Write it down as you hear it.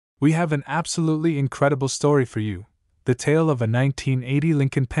We have an absolutely incredible story for you, the tale of a 1980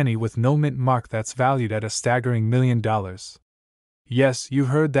 Lincoln penny with no mint mark that's valued at a staggering $1 million. Yes, you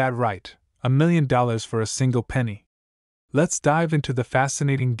heard that right, $1 million for a single penny. Let's dive into the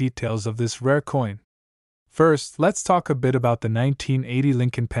fascinating details of this rare coin. First, let's talk a bit about the 1980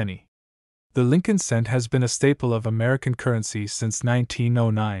 Lincoln penny. The Lincoln cent has been a staple of American currency since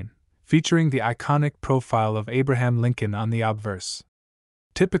 1909, featuring the iconic profile of Abraham Lincoln on the obverse.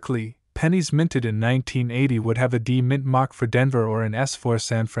 Typically, pennies minted in 1980 would have a D mint mark for Denver or an S for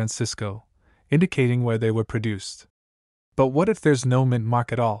San Francisco, indicating where they were produced. But what if there's no mint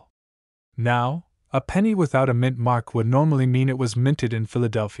mark at all? Now, a penny without a mint mark would normally mean it was minted in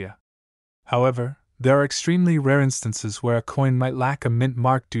Philadelphia. However, there are extremely rare instances where a coin might lack a mint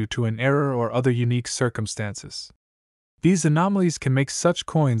mark due to an error or other unique circumstances. These anomalies can make such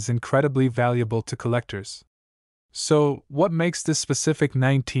coins incredibly valuable to collectors. So, what makes this specific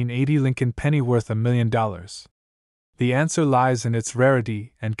 1980 Lincoln penny worth $1 million? The answer lies in its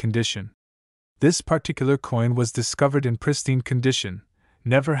rarity and condition. This particular coin was discovered in pristine condition,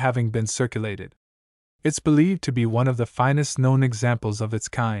 never having been circulated. It's believed to be one of the finest known examples of its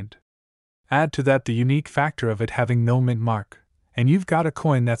kind. Add to that the unique factor of it having no mint mark, and you've got a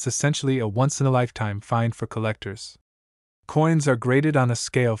coin that's essentially a once-in-a-lifetime find for collectors. Coins are graded on a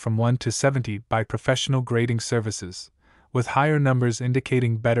scale from 1 to 70 by professional grading services, with higher numbers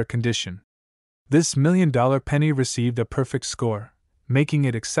indicating better condition. This $1 million penny received a perfect score, making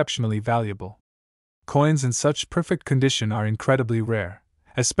it exceptionally valuable. Coins in such perfect condition are incredibly rare,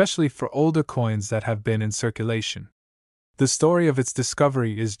 especially for older coins that have been in circulation. The story of its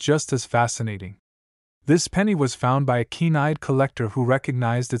discovery is just as fascinating. This penny was found by a keen-eyed collector who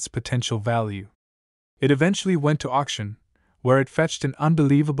recognized its potential value. It eventually went to auction, where it fetched an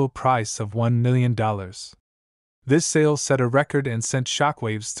unbelievable price of $1 million. This sale set a record and sent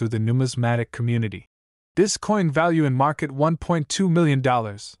shockwaves through the numismatic community. This coin value in market $1.2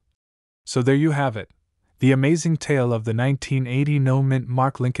 million. So there you have it, the amazing tale of the 1980 no mint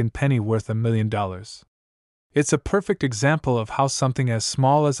mark Lincoln penny worth $1 million. It's a perfect example of how something as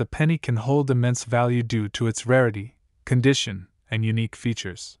small as a penny can hold immense value due to its rarity, condition, and unique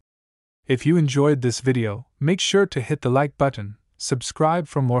features. If you enjoyed this video, make sure to hit the like button, subscribe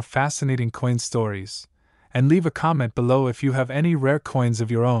for more fascinating coin stories, and leave a comment below if you have any rare coins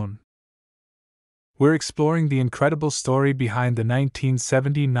of your own. We're exploring the incredible story behind the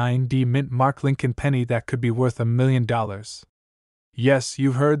 1979 D mint mark Lincoln penny that could be worth $1 million. Yes,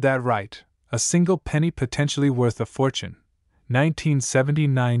 you heard that right, a single penny potentially worth a fortune.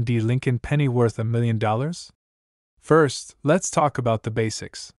 1979 D Lincoln penny worth $1 million? First, let's talk about the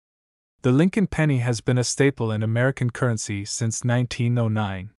basics. The Lincoln penny has been a staple in American currency since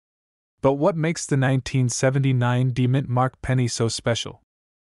 1909. But what makes the 1979 D mint mark penny so special?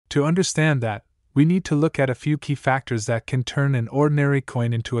 To understand that, we need to look at a few key factors that can turn an ordinary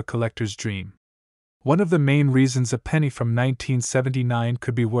coin into a collector's dream. One of the main reasons a penny from 1979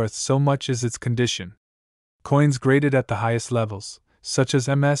 could be worth so much is its condition. Coins graded at the highest levels, such as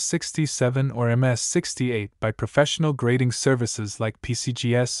MS-67 or MS-68 by professional grading services like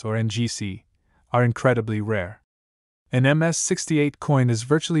PCGS or NGC, are incredibly rare. An MS-68 coin is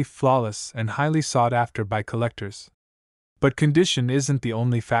virtually flawless and highly sought after by collectors. But condition isn't the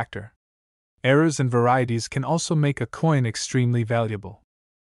only factor. Errors and varieties can also make a coin extremely valuable.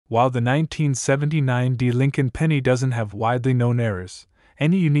 While the 1979 D Lincoln penny doesn't have widely known errors,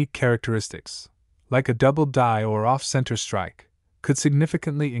 any unique characteristics, like a double die or off-center strike, could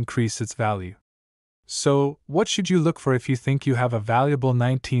significantly increase its value. So, what should you look for if you think you have a valuable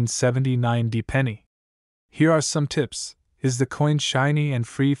 1979 D penny? Here are some tips. Is the coin shiny and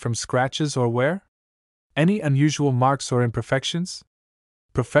free from scratches or wear? Any unusual marks or imperfections?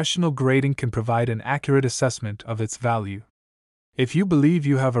 Professional grading can provide an accurate assessment of its value. If you believe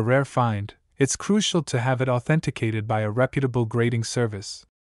you have a rare find, it's crucial to have it authenticated by a reputable grading service.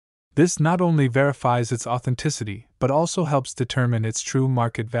 This not only verifies its authenticity, but also helps determine its true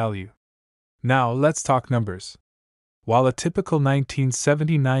market value. Now, let's talk numbers. While a typical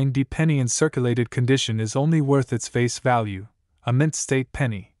 1979 D penny in circulated condition is only worth its face value, a mint state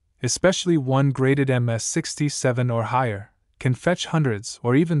penny, especially one graded MS-67 or higher, can fetch hundreds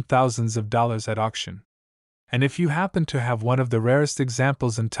or even thousands of dollars at auction. And if you happen to have one of the rarest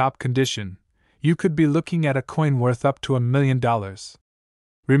examples in top condition, you could be looking at a coin worth up to $1 million.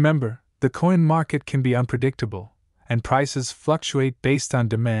 Remember, the coin market can be unpredictable, and prices fluctuate based on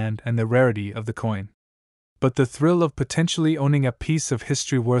demand and the rarity of the coin. But the thrill of potentially owning a piece of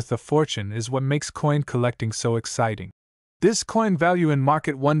history worth a fortune is what makes coin collecting so exciting. This coin value in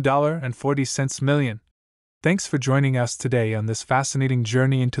market $1.40 million. Thanks for joining us today on this fascinating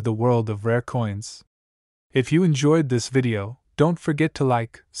journey into the world of rare coins. If you enjoyed this video, don't forget to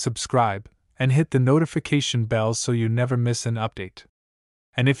like, subscribe, and hit the notification bell so you never miss an update.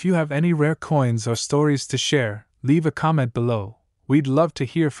 And if you have any rare coins or stories to share, leave a comment below. We'd love to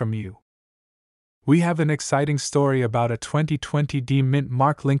hear from you. We have an exciting story about a 2020 D Mint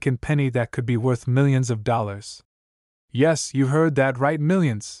Mark Lincoln penny that could be worth millions of dollars. Yes, you heard that right,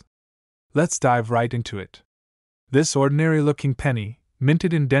 millions. Let's dive right into it. This ordinary-looking penny,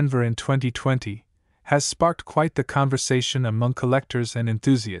 minted in Denver in 2020, has sparked quite the conversation among collectors and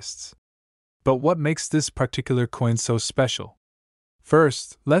enthusiasts. But what makes this particular coin so special?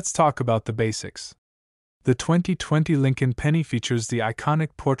 First, let's talk about the basics. The 2020 Lincoln penny features the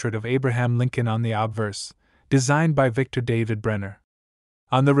iconic portrait of Abraham Lincoln on the obverse, designed by Victor David Brenner.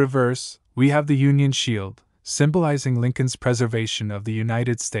 On the reverse, we have the Union Shield, symbolizing Lincoln's preservation of the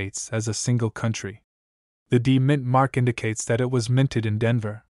United States as a single country. The D Mint mark indicates that it was minted in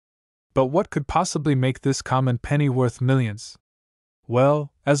Denver. But what could possibly make this common penny worth millions?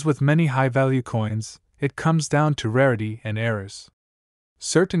 Well, as with many high-value coins, it comes down to rarity and errors.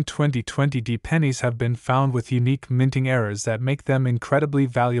 Certain 2020 D pennies have been found with unique minting errors that make them incredibly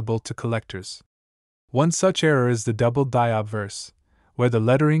valuable to collectors. One such error is the doubled die obverse, where the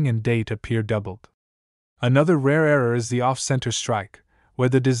lettering and date appear doubled. Another rare error is the off-center strike, where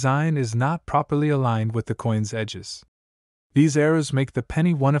the design is not properly aligned with the coin's edges. These errors make the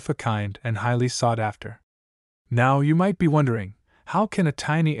penny one of a kind and highly sought after. Now you might be wondering, how can a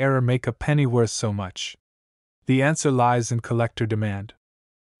tiny error make a penny worth so much? The answer lies in collector demand.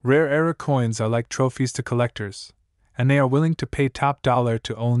 Rare error coins are like trophies to collectors, and they are willing to pay top dollar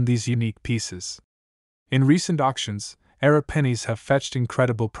to own these unique pieces. In recent auctions, error pennies have fetched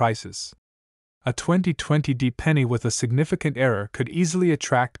incredible prices. A 2020 D penny with a significant error could easily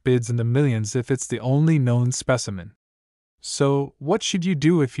attract bids in the millions if it's the only known specimen. So, what should you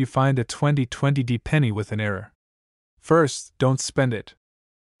do if you find a 2020 D penny with an error? First, don't spend it.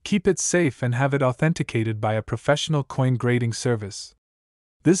 Keep it safe and have it authenticated by a professional coin grading service.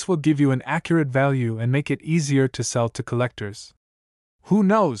 This will give you an accurate value and make it easier to sell to collectors. Who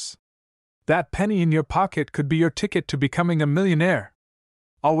knows? That penny in your pocket could be your ticket to becoming a millionaire.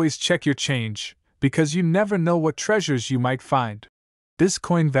 Always check your change, because you never know what treasures you might find. This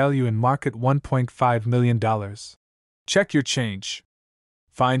coin value in market $1.5 million. Check your change.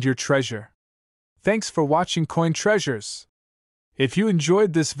 Find your treasure. Thanks for watching Coin Treasures. If you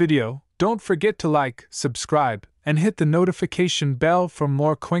enjoyed this video, don't forget to like, subscribe, and hit the notification bell for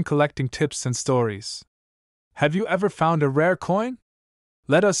more coin collecting tips and stories. Have you ever found a rare coin?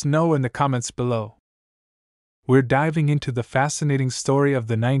 Let us know in the comments below. We're diving into the fascinating story of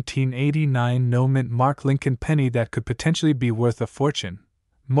the 1989 no-mint Mark Lincoln penny that could potentially be worth a fortune.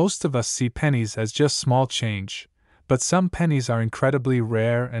 Most of us see pennies as just small change, but some pennies are incredibly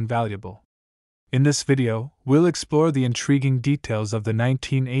rare and valuable. In this video, we'll explore the intriguing details of the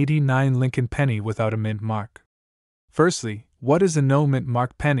 1989 Lincoln penny without a mint mark. Firstly, what is a no-mint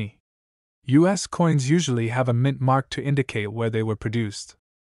mark penny? U.S. coins usually have a mint mark to indicate where they were produced.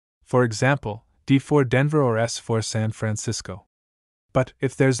 For example, D4 Denver or S4 San Francisco. But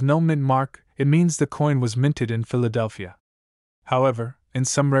if there's no mint mark, it means the coin was minted in Philadelphia. However, in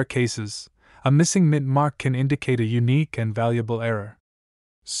some rare cases, a missing mint mark can indicate a unique and valuable error.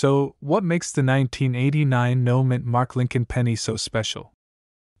 So, what makes the 1989 no-mint Mark Lincoln penny so special?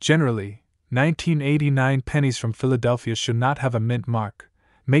 Generally, 1989 pennies from Philadelphia should not have a mint mark,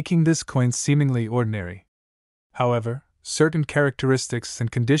 making this coin seemingly ordinary. However, certain characteristics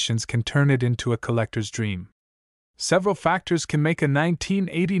and conditions can turn it into a collector's dream. Several factors can make a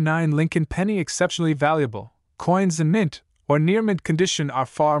 1989 Lincoln penny exceptionally valuable. Coins in mint or near mint condition are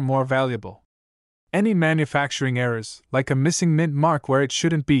far more valuable. Any manufacturing errors, like a missing mint mark where it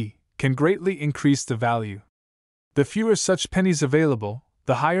shouldn't be, can greatly increase the value. The fewer such pennies available,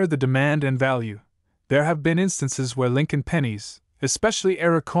 the higher the demand and value. There have been instances where Lincoln pennies, especially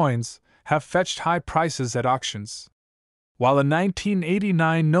error coins, have fetched high prices at auctions. While a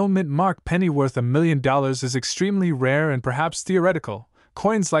 1989 no-mint mark penny worth $1 million is extremely rare and perhaps theoretical,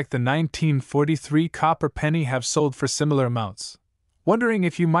 coins like the 1943 copper penny have sold for similar amounts. Wondering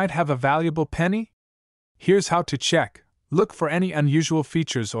if you might have a valuable penny? Here's how to check. Look for any unusual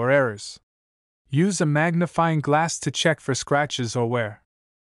features or errors. Use a magnifying glass to check for scratches or wear.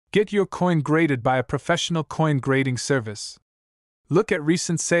 Get your coin graded by a professional coin grading service. Look at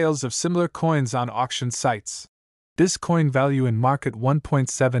recent sales of similar coins on auction sites. This coin value in market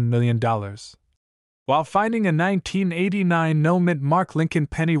 $1.7 million. While finding a 1989 no-mint Mark Lincoln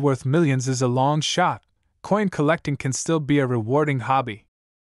penny worth millions is a long shot, coin collecting can still be a rewarding hobby.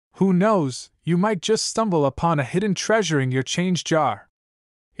 Who knows, you might just stumble upon a hidden treasure in your change jar.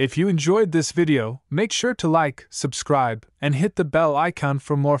 If you enjoyed this video, make sure to like, subscribe, and hit the bell icon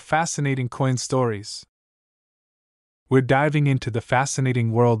for more fascinating coin stories. We're diving into the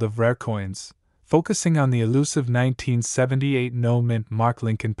fascinating world of rare coins, focusing on the elusive 1978 no-mint Mark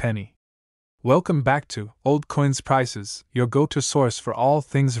Lincoln penny. Welcome back to Old Coins Prices, your go-to source for all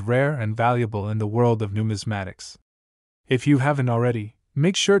things rare and valuable in the world of numismatics. If you haven't already,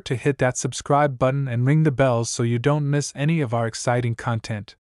 make sure to hit that subscribe button and ring the bell so you don't miss any of our exciting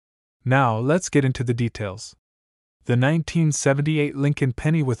content. Now, let's get into the details. The 1978 Lincoln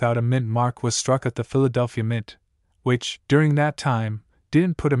penny without a mint mark was struck at the Philadelphia Mint, which, during that time,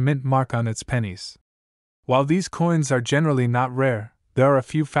 didn't put a mint mark on its pennies. While these coins are generally not rare, there are a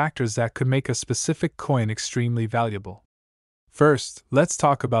few factors that could make a specific coin extremely valuable. First, let's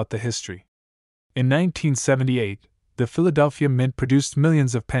talk about the history. In 1978, the Philadelphia Mint produced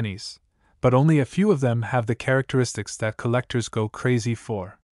millions of pennies, but only a few of them have the characteristics that collectors go crazy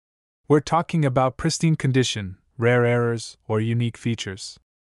for. We're talking about pristine condition, rare errors, or unique features.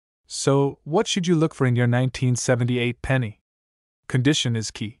 So, what should you look for in your 1978 penny? Condition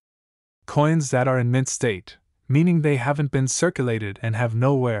is key. Coins that are in mint state, meaning they haven't been circulated and have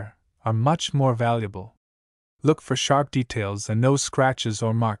no wear, are much more valuable. Look for sharp details and no scratches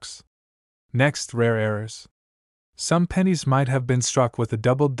or marks. Next, rare errors. Some pennies might have been struck with a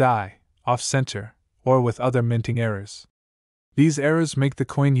doubled die, off-center, or with other minting errors. These errors make the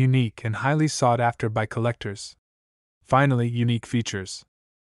coin unique and highly sought after by collectors. Finally, unique features.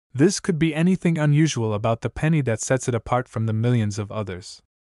 This could be anything unusual about the penny that sets it apart from the millions of others.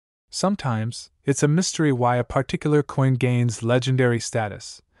 Sometimes, it's a mystery why a particular coin gains legendary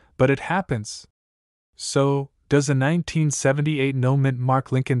status, but it happens. So, does a 1978 no-mint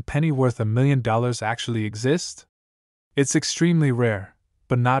Mark Lincoln penny worth $1 million actually exist? It's extremely rare,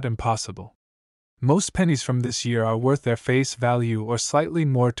 but not impossible. Most pennies from this year are worth their face value or slightly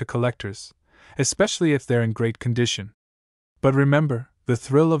more to collectors, especially if they're in great condition. But remember, the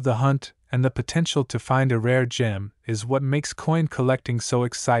thrill of the hunt and the potential to find a rare gem is what makes coin collecting so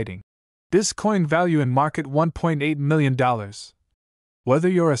exciting. This coin value in market $1.8 million. Whether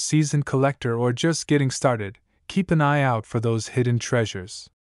you're a seasoned collector or just getting started, keep an eye out for those hidden treasures.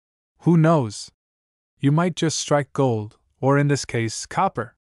 Who knows? You might just strike gold, or in this case,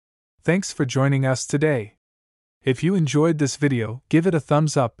 copper. Thanks for joining us today. If you enjoyed this video, give it a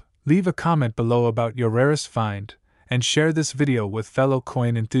thumbs up, leave a comment below about your rarest find, and share this video with fellow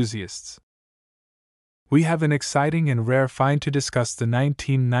coin enthusiasts. We have an exciting and rare find to discuss: the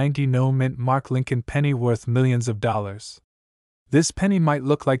 1990 no-mint Mark Lincoln penny worth millions of dollars. This penny might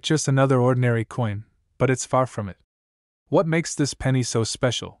look like just another ordinary coin, but it's far from it. What makes this penny so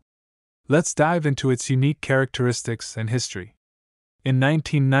special? Let's dive into its unique characteristics and history. In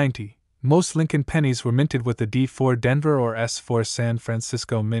 1990, most Lincoln pennies were minted with the D4 Denver or S4 San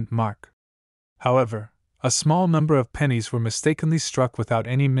Francisco mint mark. However, a small number of pennies were mistakenly struck without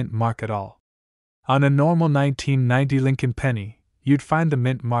any mint mark at all. On a normal 1990 Lincoln penny, you'd find the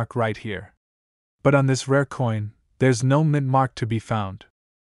mint mark right here. But on this rare coin, there's no mint mark to be found.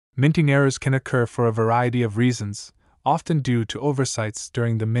 Minting errors can occur for a variety of reasons, often due to oversights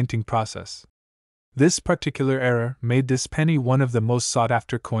during the minting process. This particular error made this penny one of the most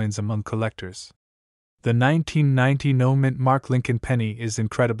sought-after coins among collectors. The 1990 no-mint Mark Lincoln penny is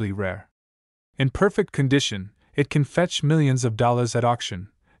incredibly rare. In perfect condition, it can fetch millions of dollars at auction,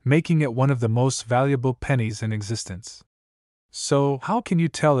 making it one of the most valuable pennies in existence. So, how can you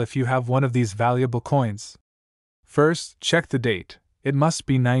tell if you have one of these valuable coins? First, check the date. It must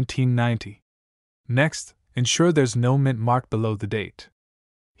be 1990. Next, ensure there's no mint mark below the date.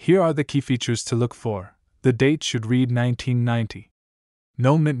 Here are the key features to look for. The date should read 1990.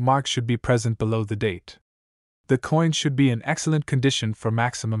 No mint mark should be present below the date. The coin should be in excellent condition for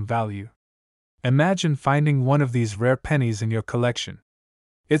maximum value. Imagine finding one of these rare pennies in your collection.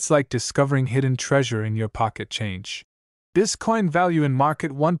 It's like discovering hidden treasure in your pocket change. This coin value in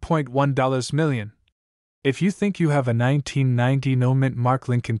market $1.1 million. If you think you have a 1990 no-mint Mark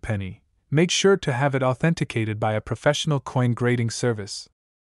Lincoln penny, make sure to have it authenticated by a professional coin grading service.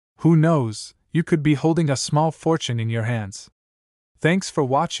 Who knows, you could be holding a small fortune in your hands. Thanks for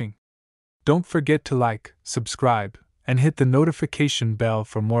watching. Don't forget to like, subscribe, and hit the notification bell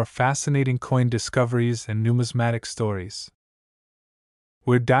for more fascinating coin discoveries and numismatic stories.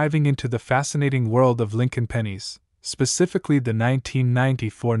 We're diving into the fascinating world of Lincoln pennies, specifically the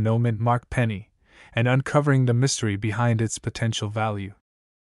 1994 no-mint Mark penny, and uncovering the mystery behind its potential value.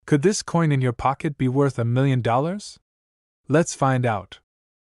 Could this coin in your pocket be worth $1 million? Let's find out.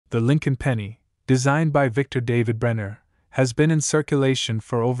 The Lincoln penny, designed by Victor David Brenner, has been in circulation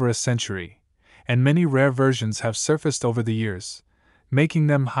for over a century, and many rare versions have surfaced over the years, making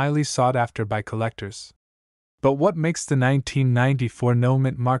them highly sought after by collectors. But what makes the 1994 no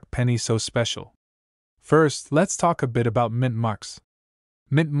mint mark penny so special? First, let's talk a bit about mint marks.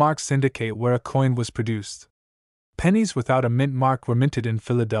 Mint marks indicate where a coin was produced. Pennies without a mint mark were minted in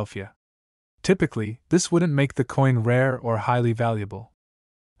Philadelphia. Typically, this wouldn't make the coin rare or highly valuable.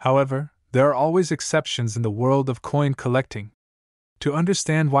 However, there are always exceptions in the world of coin collecting. To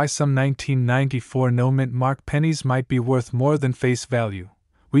understand why some 1994 no mint mark pennies might be worth more than face value,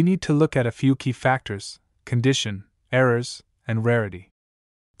 we need to look at a few key factors: condition, errors, and rarity.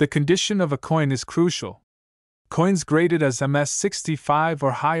 The condition of a coin is crucial. Coins graded as MS-65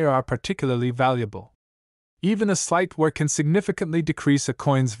 or higher are particularly valuable. Even a slight wear can significantly decrease a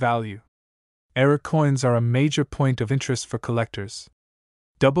coin's value. Error coins are a major point of interest for collectors.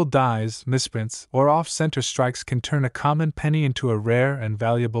 Double dies, misprints, or off-center strikes can turn a common penny into a rare and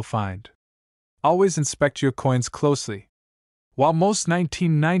valuable find. Always inspect your coins closely. While most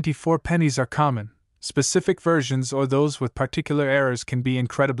 1994 pennies are common, specific versions or those with particular errors can be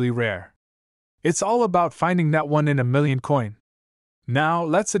incredibly rare. It's all about finding that one in a million coin. Now,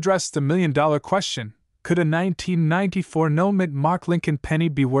 let's address the million-dollar question. Could a 1994 no mint mark Lincoln penny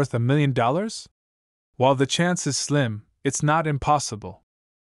be worth $1 million? While the chance is slim, it's not impossible.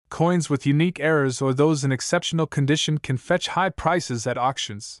 Coins with unique errors or those in exceptional condition can fetch high prices at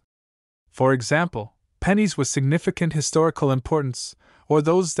auctions. For example, pennies with significant historical importance, or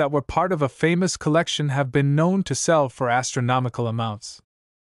those that were part of a famous collection, have been known to sell for astronomical amounts.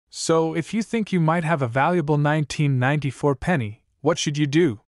 So, if you think you might have a valuable 1994 penny, what should you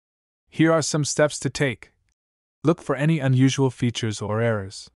do? Here are some steps to take. Look for any unusual features or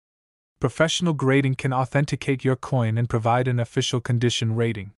errors. Professional grading can authenticate your coin and provide an official condition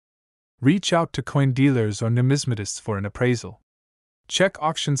rating. Reach out to coin dealers or numismatists for an appraisal. Check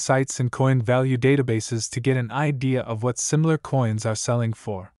auction sites and coin value databases to get an idea of what similar coins are selling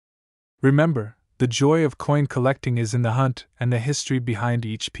for. Remember, the joy of coin collecting is in the hunt and the history behind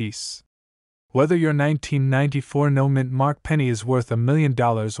each piece. Whether your 1994 no mint mark penny is worth $1 million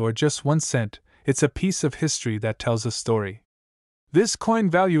or just 1 cent, it's a piece of history that tells a story. This coin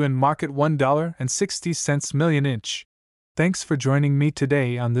value in market $1.60 million inch. Thanks for joining me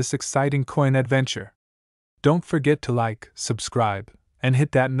today on this exciting coin adventure. Don't forget to like, subscribe, and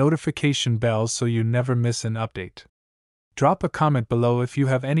hit that notification bell so you never miss an update. Drop a comment below if you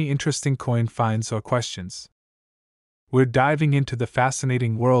have any interesting coin finds or questions. We're diving into the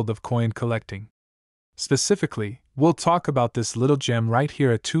fascinating world of coin collecting. Specifically, we'll talk about this little gem right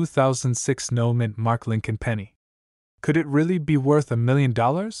here, a 2006 no mint mark Lincoln penny. Could it really be worth $1 million?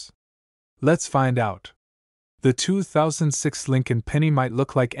 Let's find out. The 2006 Lincoln penny might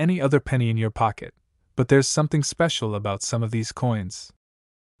look like any other penny in your pocket, but there's something special about some of these coins.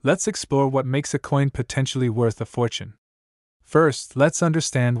 Let's explore what makes a coin potentially worth a fortune. First, let's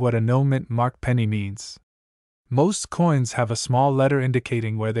understand what a no mint mark penny means. Most coins have a small letter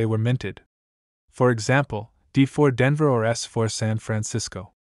indicating where they were minted. For example, D for Denver or S for San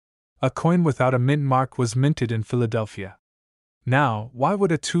Francisco. A coin without a mint mark was minted in Philadelphia. Now, why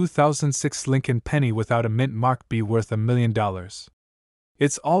would a 2006 Lincoln penny without a mint mark be worth $1 million?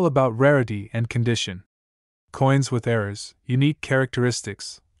 It's all about rarity and condition. Coins with errors, unique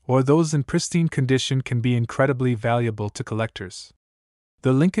characteristics, or those in pristine condition can be incredibly valuable to collectors.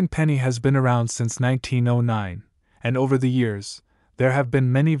 The Lincoln penny has been around since 1909, and over the years, there have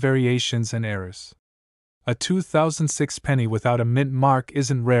been many variations and errors. A 2006 penny without a mint mark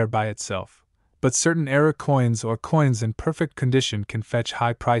isn't rare by itself, but certain error coins or coins in perfect condition can fetch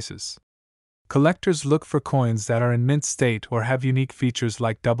high prices. Collectors look for coins that are in mint state or have unique features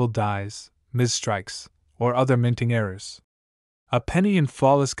like double dies, misstrikes, or other minting errors. A penny in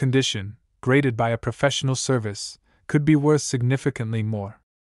flawless condition, graded by a professional service, could be worth significantly more.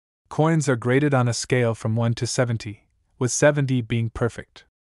 Coins are graded on a scale from 1 to 70, with 70 being perfect.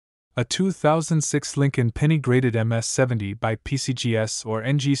 A 2006 Lincoln penny graded MS-70 by PCGS or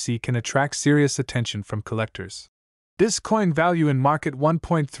NGC can attract serious attention from collectors. This coin value in market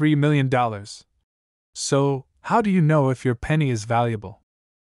 $1.3 million. So, how do you know if your penny is valuable?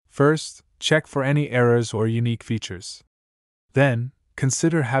 First, check for any errors or unique features. Then,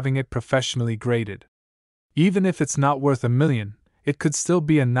 consider having it professionally graded. Even if it's not worth $1 million, it could still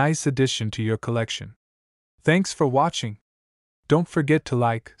be a nice addition to your collection. Thanks for watching. Don't forget to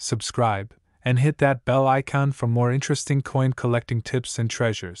like, subscribe, and hit that bell icon for more interesting coin collecting tips and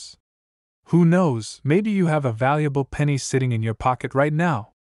treasures. Who knows, maybe you have a valuable penny sitting in your pocket right now.